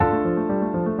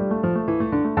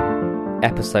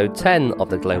Episode 10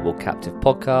 of the Global Captive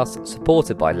Podcast,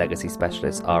 supported by legacy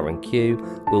specialist R&Q,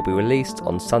 will be released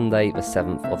on Sunday the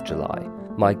 7th of July.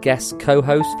 My guest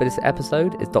co-host for this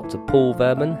episode is Dr. Paul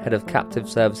Verman, Head of Captive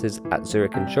Services at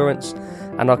Zurich Insurance,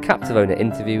 and our Captive Owner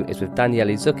interview is with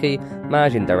Daniele Zucchi,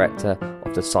 Managing Director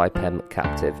of the Saipem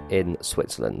Captive in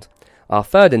Switzerland. Our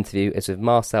third interview is with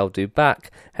Marcel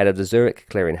Dubac, Head of the Zurich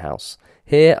Clearinghouse.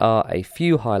 Here are a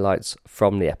few highlights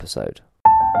from the episode.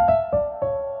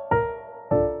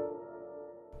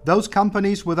 Those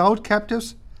companies without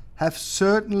captives have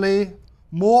certainly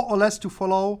more or less to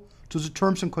follow to the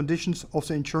terms and conditions of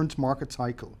the insurance market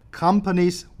cycle.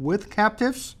 Companies with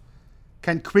captives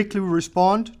can quickly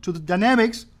respond to the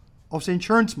dynamics of the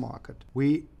insurance market.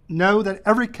 We know that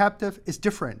every captive is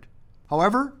different.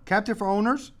 However, captive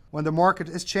owners, when the market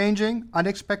is changing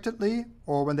unexpectedly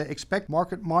or when they expect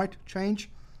market might change,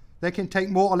 they can take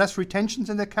more or less retentions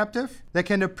in their captive. They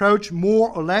can approach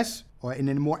more or less or in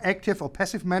a more active or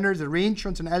passive manner the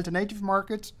reinsurance and alternative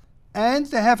markets. And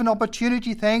they have an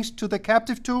opportunity, thanks to the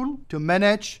captive tool, to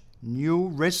manage new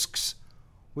risks,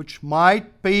 which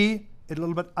might be a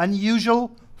little bit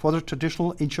unusual for the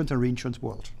traditional insurance and reinsurance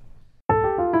world.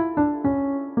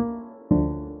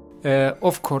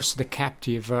 Of course, the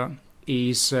captive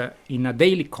is in a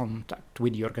daily contact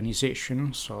with the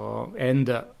organization.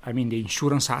 The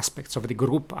insurance aspects of the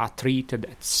group are treated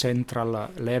at central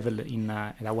level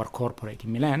at our corporate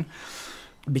in Milan.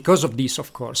 Because of this,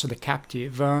 of course, the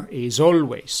captive is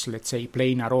always,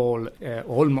 playing a role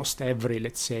almost every,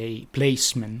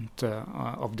 placement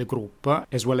of the group,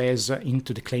 as well as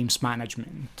into the claims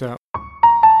management.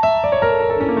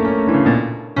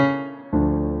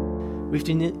 With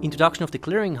the introduction of the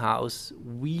clearinghouse,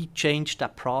 we changed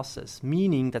that process,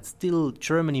 meaning that still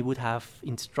Germany would have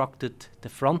instructed the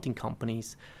fronting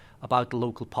companies about the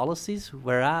local policies,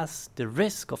 whereas the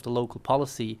risk of the local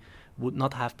policy would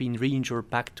not have been reinsured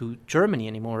back to Germany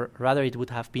anymore. Rather, it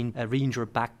would have been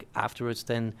reinsured back afterwards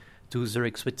then to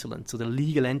Zurich, Switzerland, so the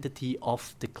legal entity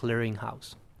of the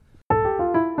clearinghouse.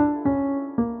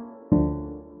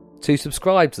 To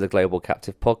subscribe to the Global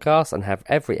Captive Podcast and have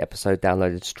every episode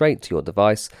downloaded straight to your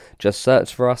device, just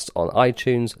search for us on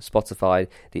iTunes, Spotify,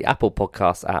 the Apple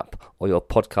Podcasts app, or your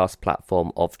podcast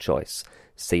platform of choice.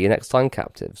 See you next time,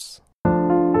 Captives.